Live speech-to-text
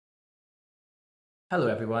Hello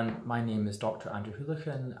everyone, my name is Dr. Andrew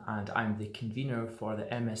Hoolachan and I'm the convener for the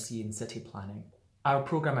MSc in City Planning. Our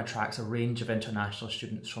programme attracts a range of international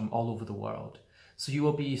students from all over the world, so you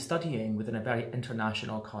will be studying within a very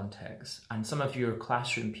international context, and some of your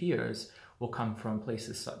classroom peers will come from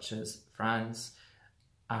places such as France,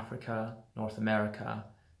 Africa, North America,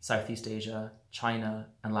 Southeast Asia, China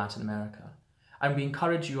and Latin America. And we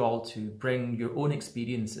encourage you all to bring your own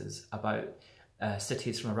experiences about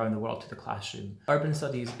cities from around the world to the classroom. Urban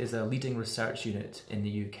Studies is a leading research unit in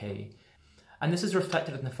the UK, and this is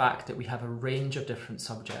reflected in the fact that we have a range of different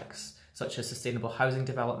subjects such as sustainable housing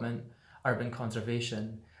development, urban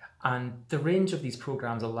conservation, and the range of these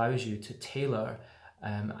programmes allows you to tailor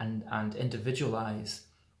and individualise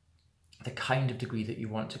the kind of degree that you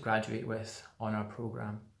want to graduate with on our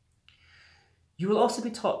programme. You will also be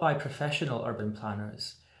taught by professional urban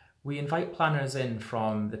planners. We invite planners in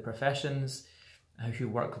from the professions who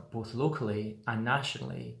work both locally and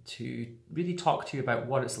nationally to really talk to you about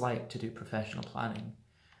what it's like to do professional planning.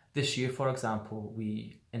 This year, for example,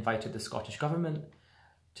 we invited the Scottish Government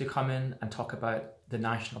to come in and talk about the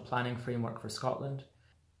National Planning Framework for Scotland.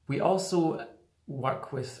 We also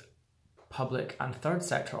work with public and third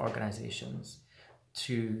sector organisations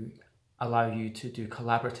to allow you to do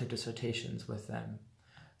collaborative dissertations with them.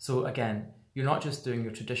 So again, you're not just doing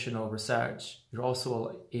your traditional research, you're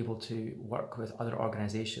also able to work with other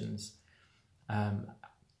organisations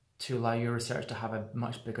to allow your research to have a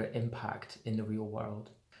much bigger impact in the real world.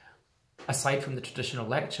 Aside from the traditional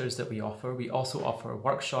lectures that we also offer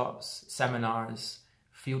workshops, seminars,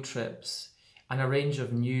 field trips, and a range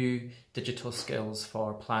of new digital skills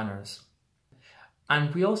for planners.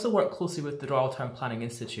 And we also work closely with the Royal Town Planning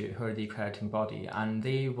Institute, who are the accrediting body, and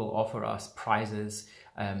they will offer us prizes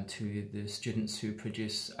to the students who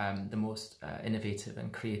produce the most innovative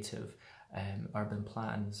and creative urban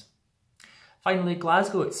plans. Finally,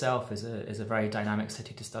 Glasgow itself is a very dynamic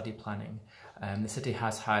city to study planning. The city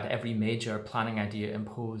has had every major planning idea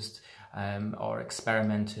imposed or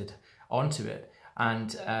experimented onto it.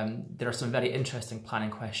 And there are some very interesting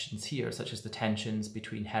planning questions here, such as the tensions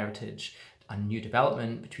between heritage and new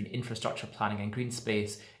development, between infrastructure planning and green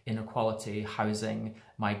space, inequality, housing,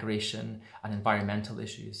 migration, and environmental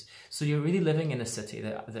issues. So you're really living in a city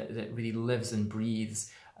that really lives and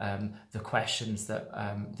breathes the questions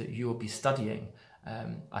that you will be studying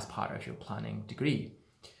as part of your planning degree.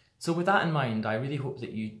 So with that in mind, I really hope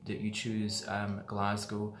that you choose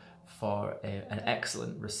Glasgow for an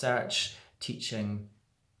excellent research, teaching,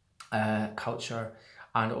 culture,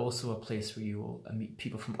 and also a place where you will meet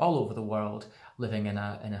people from all over the world living in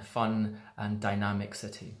a fun and dynamic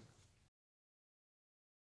city.